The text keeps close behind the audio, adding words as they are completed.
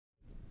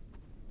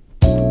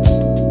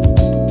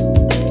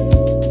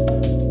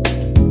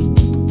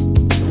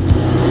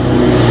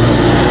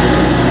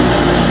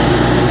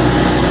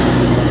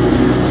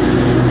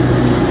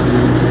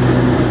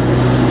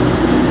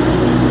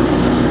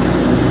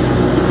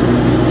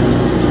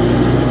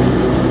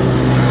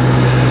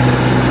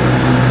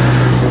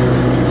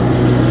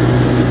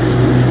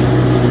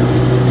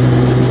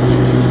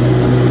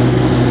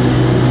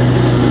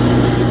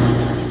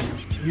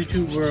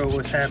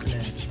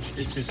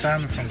This is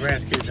Simon from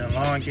Grass Kitchen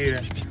Lawn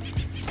Care.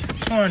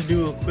 Just want to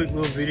do a quick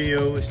little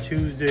video. It's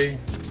Tuesday.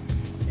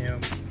 You know,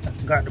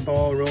 I got the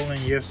ball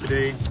rolling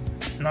yesterday.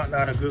 Knocked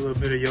out a good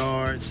little bit of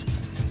yards.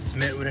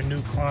 Met with a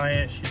new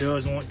client. She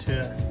does want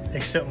to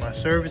accept my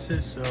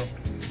services. So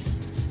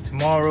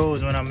tomorrow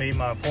is when I made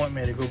my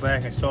appointment to go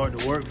back and start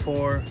the work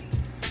for her.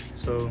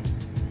 So,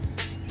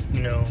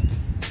 you know,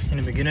 in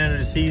the beginning of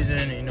the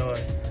season, you know,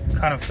 I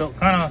kind of felt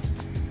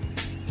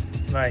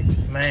like,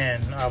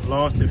 man, I've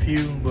lost a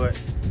few, but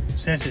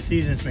since the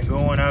season's been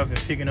going, I've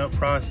been picking up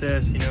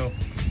process. You know,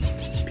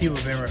 people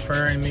have been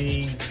referring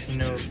me, you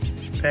know,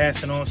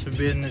 passing on some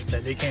business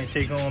that they can't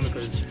take on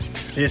because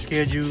their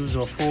schedules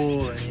are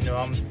full, and you know,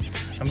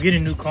 I'm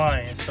getting new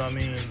clients. So I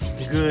mean,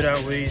 the good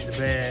outweighs the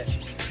bad.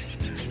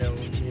 You know,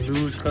 you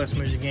lose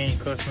customers, you gain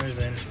customers,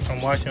 and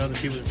from watching other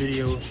people's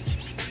videos,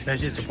 that's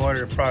just a part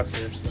of the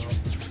process.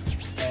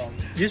 So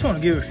just want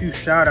to give a few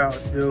shout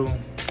outs though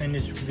in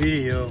this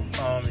video.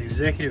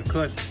 Executive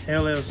Cuts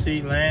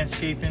LLC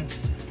Landscaping,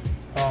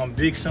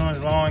 Big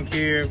Sons Lawn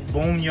Care,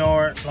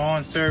 Boneyard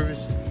Lawn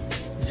Service,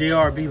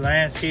 JRB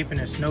Landscaping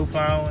and Snow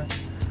Plowing,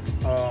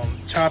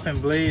 Chop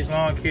and Blaze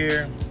Lawn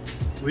Care,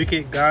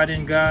 Wicked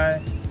Garden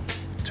Guy,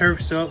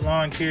 Turfs Up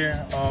Lawn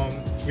Care.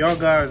 Y'all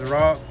guys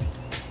rock.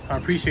 I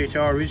appreciate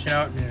y'all reaching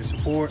out and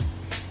support,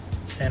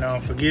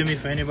 and forgive me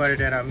for anybody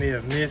that I may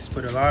have missed,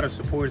 but a lot of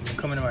support has been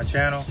coming to my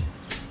channel.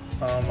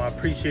 I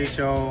appreciate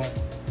y'all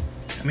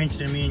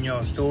mentioning me in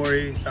y'all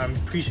stories. I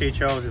appreciate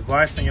y'all's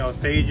advice on y'all's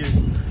pages,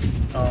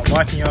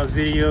 watching y'all's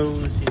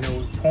videos, you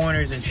know,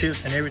 pointers and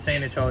tips and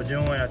everything that y'all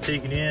doing. I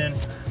take it in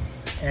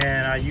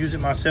and I use it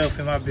myself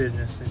in my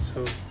business. And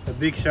so a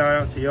big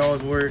shout out to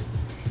y'all's work.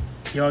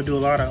 Y'all do a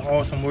lot of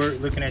awesome work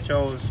looking at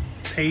y'all's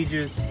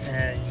pages,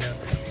 and you know,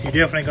 you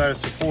definitely got a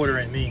supporter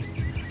in me.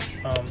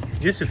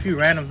 Just a few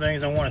random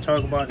things I want to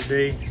talk about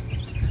today.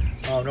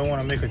 Don't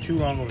want to make a too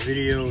long of a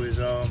video. Is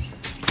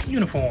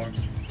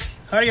uniforms.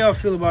 How do y'all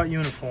feel about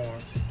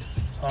uniforms?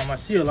 I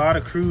see a lot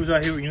of crews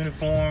out here with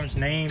uniforms,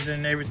 names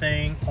and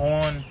everything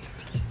on,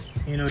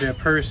 you know, their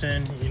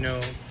person. You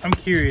know, I'm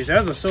curious.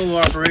 As a solo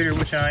operator,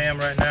 which I am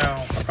right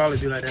now, I'll probably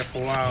be like that for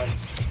a while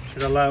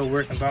because I love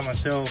working by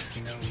myself,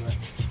 you know, but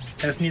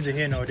that's neither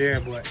here nor there.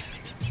 But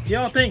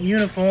y'all think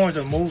uniforms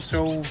are more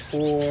so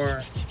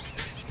for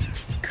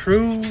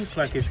crews?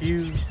 Like if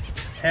you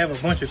have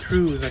a bunch of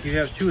crews, like you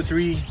have 2 or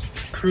 3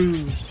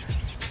 crews,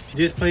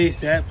 this place,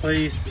 that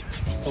place,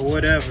 or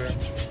whatever,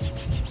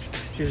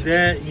 is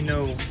that, you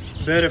know,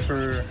 better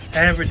for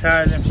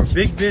advertising for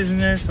big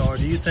business, or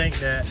do you think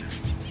that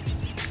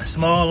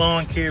small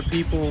lawn care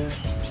people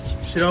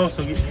should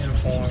also get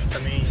uniforms?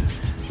 I mean,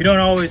 you don't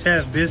always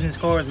have business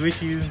cards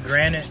with you.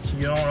 Granted,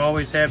 you don't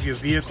always have your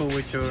vehicle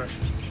with your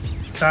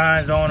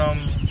signs on them,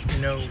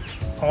 you know,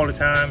 all the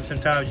time.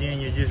 Sometimes you're in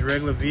your just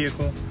regular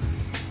vehicle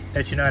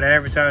that you're not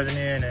advertising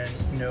in, and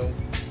you know,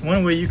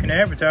 one way you can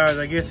advertise,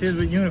 I guess, is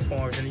with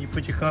uniforms, and you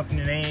put your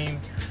company name,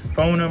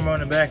 phone number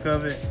on the back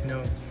of it. You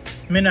know,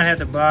 you may not have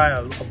to buy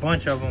a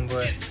bunch of them,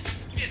 but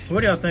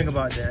what do y'all think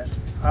about that?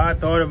 I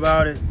thought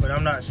about it, but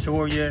I'm not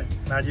sure yet.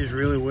 I just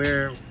really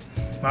wear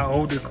my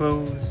older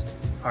clothes,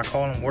 I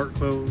call them work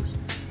clothes,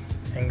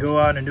 and go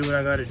out and do what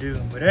I got to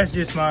do. But that's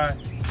just my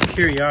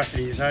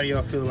curiosity, is how do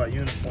y'all feel about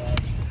uniforms?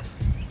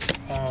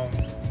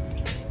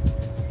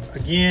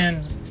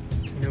 Again,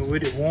 you know,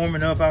 with it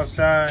warming up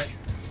outside,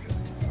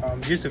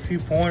 just a few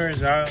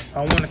pointers I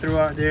want to throw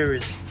out there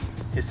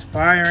is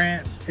fire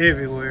ants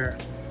everywhere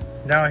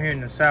down here in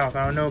the south.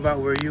 I don't know about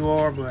where you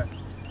are, but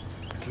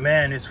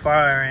man, it's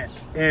fire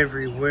ants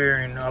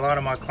everywhere in a lot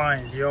of my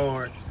clients'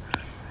 yards.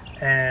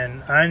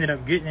 And I ended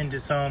up getting into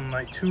some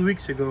like 2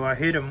 weeks ago. I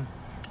hit them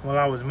while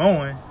I was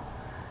mowing,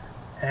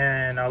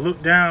 and I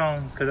looked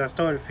down because I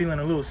started feeling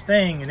a little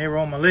sting, and they were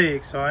on my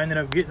legs. So I ended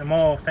up getting them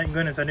off. Thank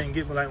goodness I didn't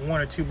get like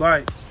 1 or 2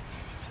 bites.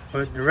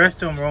 But the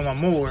rest of them were on my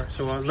mower.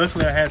 So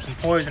luckily I had some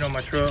poison on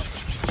my truck.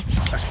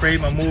 I sprayed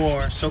my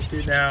mower, soaked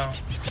it down,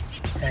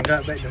 and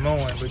got back to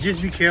mowing. But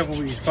just be careful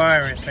with these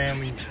fire ants, man.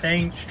 When you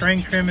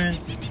string trimming,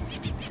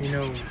 you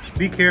know,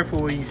 be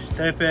careful where you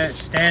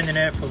standing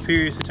at for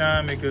periods of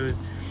time, because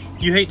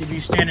you hate to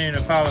be standing in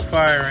a pile of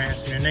fire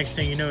ants, and the next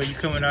thing you know, you're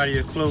coming out of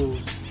your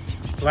clothes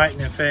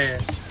lightning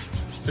fast.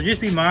 So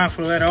just be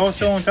mindful of that.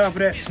 Also, on top of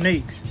that,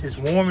 snakes. It's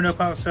warming up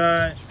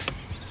outside.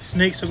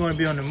 Snakes are going to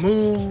be on the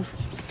move.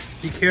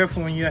 Be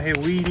careful when you're out here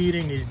weed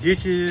eating these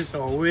ditches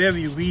or wherever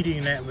you're weed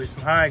eating at with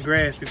some high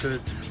grass,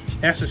 because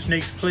that's a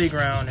snake's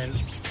playground, and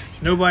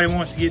nobody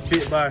wants to get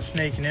bit by a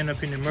snake and end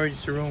up in the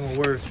emergency room or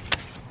worse.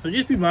 So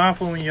just be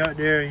mindful when you're out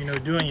there, you know,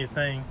 doing your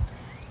thing.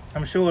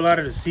 I'm sure a lot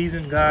of the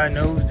seasoned guy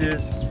knows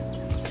this.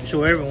 I'm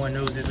sure everyone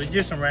knows this, but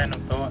just some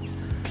random thoughts.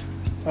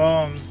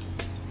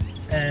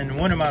 And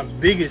one of my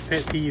biggest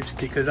pet peeves,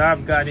 because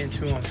I've got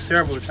into them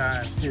several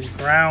times, is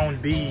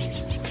ground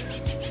bees.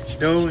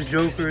 Those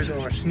jokers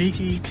are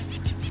sneaky.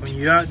 When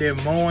you're out there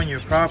mowing your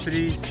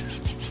properties,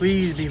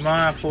 please be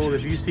mindful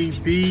if you see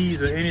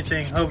bees or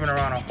anything hovering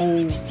around a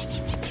hole,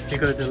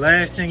 because the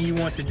last thing you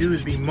want to do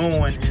is be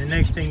mowing, and the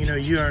next thing you know,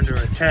 you're under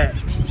attack.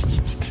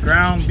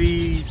 Ground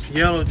bees,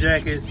 yellow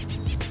jackets,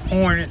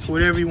 hornets,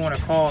 whatever you want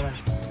to call them.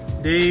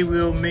 They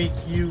will make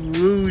you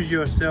lose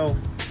yourself,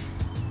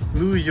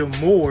 lose your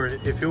mower.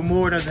 If your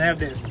mower doesn't have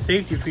that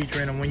safety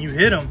feature in them, when you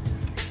hit them,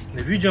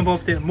 if you jump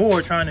off that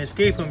mower trying to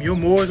escape them, your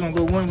mower's gonna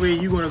go one way,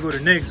 you're gonna go the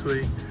next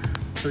way.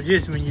 So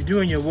just when you're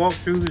doing your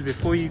walkthroughs,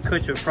 before you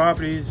cut your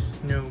properties,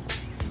 you know,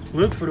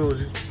 look for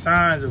those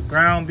signs of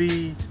ground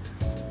bees,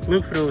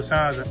 look for those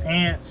signs of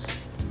ants.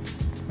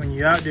 When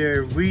you're out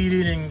there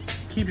weeding, and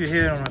keep your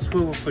head on a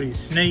swivel for these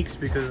snakes,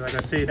 because like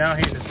I say, down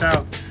here in the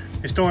south,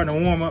 it's starting to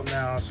warm up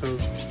now, so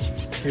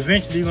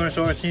eventually you're gonna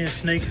start seeing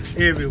snakes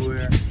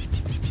everywhere.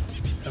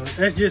 So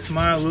that's just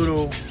my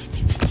little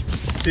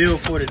spiel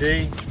for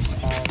today.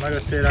 Like I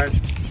said, I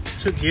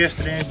took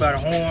yesterday by the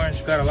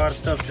horns, got a lot of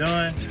stuff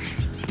done.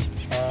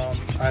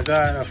 I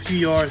got a few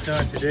yards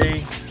done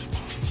today.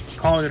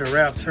 Called it a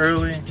wrap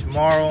early.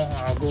 Tomorrow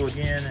I'll go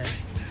again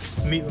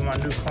and meet with my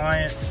new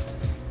client,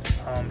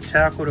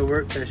 tackle the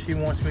work that she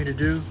wants me to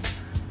do,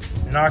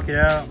 knock it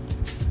out.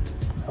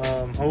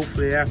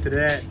 Hopefully after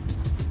that,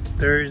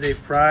 Thursday,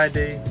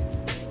 Friday,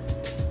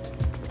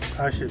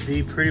 I should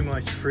be pretty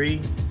much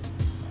free.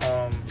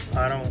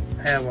 I don't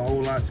have a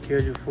whole lot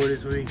scheduled for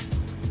this week.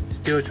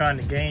 Still trying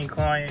to gain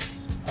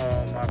clients.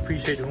 I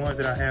appreciate the ones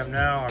that I have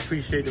now. I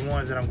appreciate the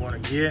ones that I'm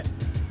going to get,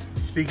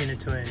 speaking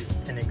into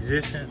an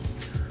existence.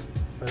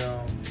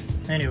 But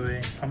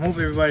anyway, I hope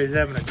everybody's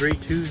having a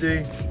great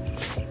Tuesday.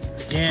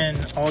 Again,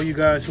 all you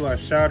guys who I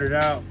shouted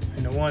out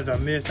and the ones I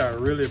missed, I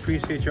really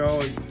appreciate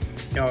y'all.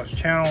 Y'all's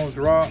channels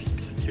rock.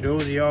 To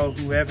those of y'all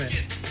who haven't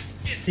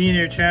seen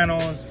their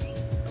channels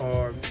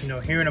or, you know,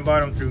 hearing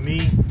about them through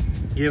me,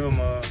 give them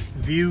a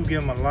view,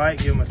 give them a like,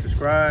 give them a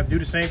subscribe. Do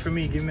the same for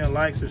me. Give me a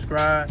like,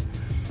 subscribe.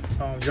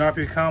 Drop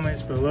your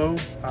comments below.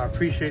 I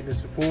appreciate the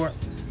support.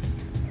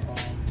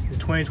 The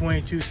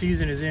 2022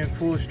 season is in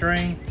full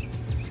swing.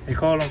 They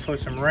call them for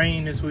some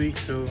rain this week,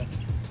 so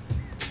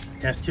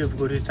that's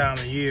typical this time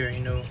of year. You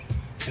know,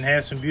 can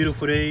have some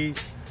beautiful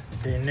days.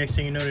 Then next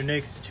thing you know, the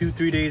next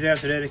 2-3 days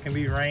after that, it can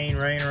be rain,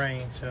 rain,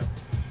 rain. So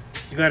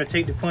you got to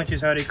take the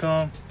punches how they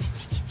come.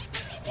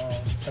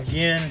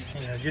 Again,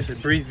 you know, just a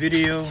brief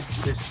video.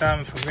 This is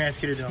Simon from Grant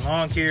Skidder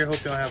Lawn Care.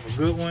 Hope y'all have a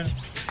good one,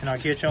 and I'll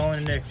catch y'all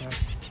in the next one.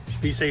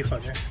 Be safe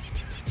out there.